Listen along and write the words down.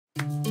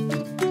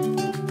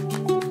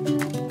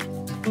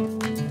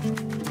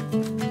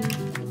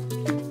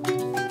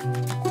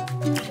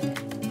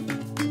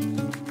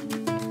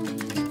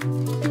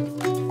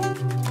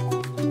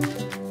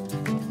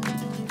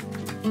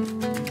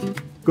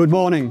Good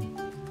morning.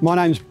 My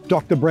name's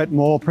Dr. Brett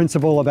Moore,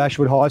 Principal of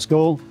Ashwood High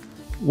School.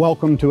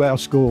 Welcome to our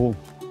school.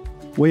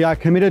 We are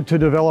committed to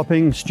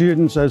developing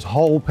students as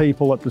whole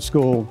people at the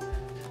school.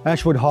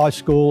 Ashwood High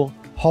School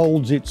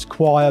holds its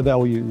choir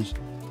values,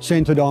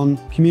 centred on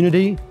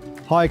community,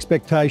 high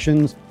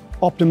expectations,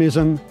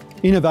 optimism,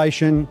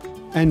 innovation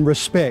and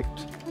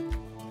respect.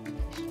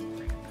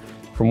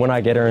 From when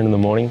I get here in the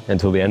morning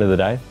until the end of the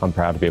day, I'm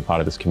proud to be a part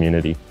of this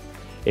community.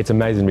 It's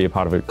amazing to be a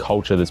part of a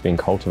culture that's been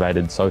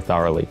cultivated so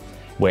thoroughly,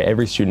 where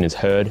every student is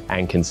heard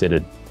and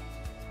considered.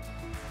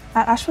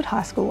 At Ashwood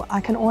High School,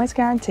 I can always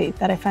guarantee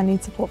that if I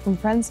need support from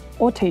friends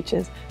or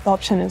teachers, the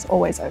option is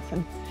always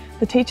open.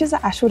 The teachers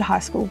at Ashwood High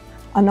School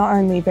are not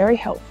only very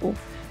helpful,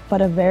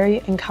 but are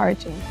very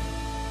encouraging.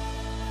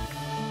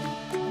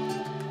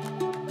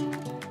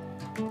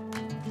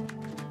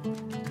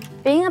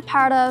 Being a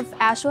part of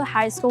Ashwood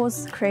High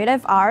School's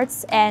creative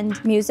arts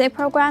and music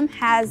program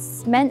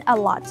has meant a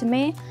lot to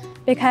me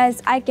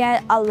because I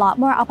get a lot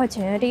more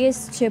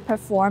opportunities to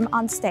perform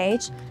on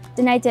stage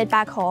than I did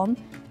back home,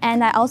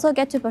 and I also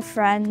get to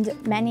befriend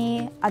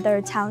many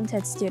other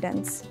talented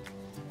students.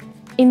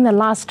 In the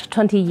last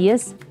 20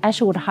 years,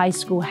 Ashwood High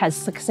School has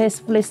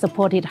successfully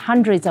supported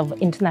hundreds of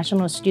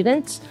international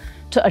students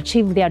to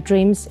achieve their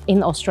dreams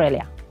in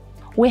Australia.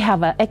 We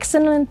have an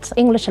excellent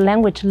English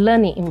language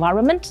learning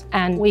environment,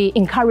 and we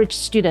encourage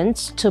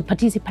students to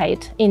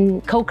participate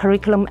in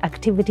co-curriculum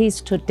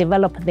activities to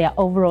develop their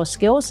overall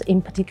skills,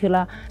 in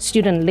particular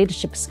student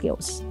leadership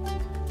skills.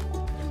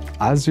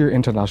 As your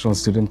International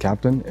Student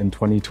Captain in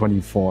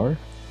 2024,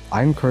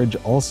 I encourage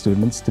all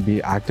students to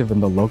be active in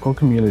the local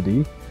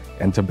community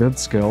and to build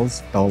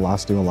skills that will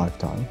last you a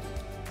lifetime.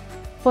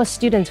 For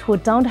students who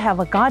don't have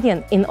a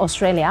guardian in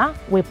Australia,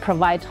 we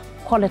provide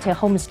quality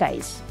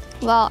homestays.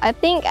 Well, I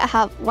think I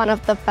have one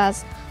of the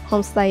best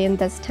homestay in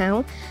this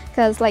town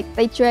because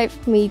they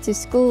drive me to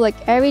school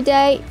every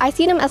day. I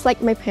see them as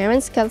my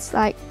parents because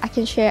I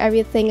can share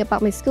everything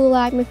about my school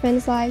life, my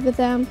friends' life with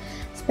them.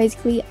 So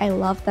basically, I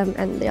love them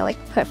and they're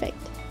perfect.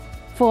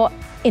 For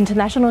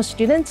international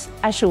students,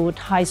 Ashwood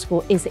High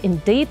School is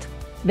indeed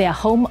their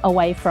home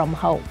away from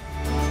home.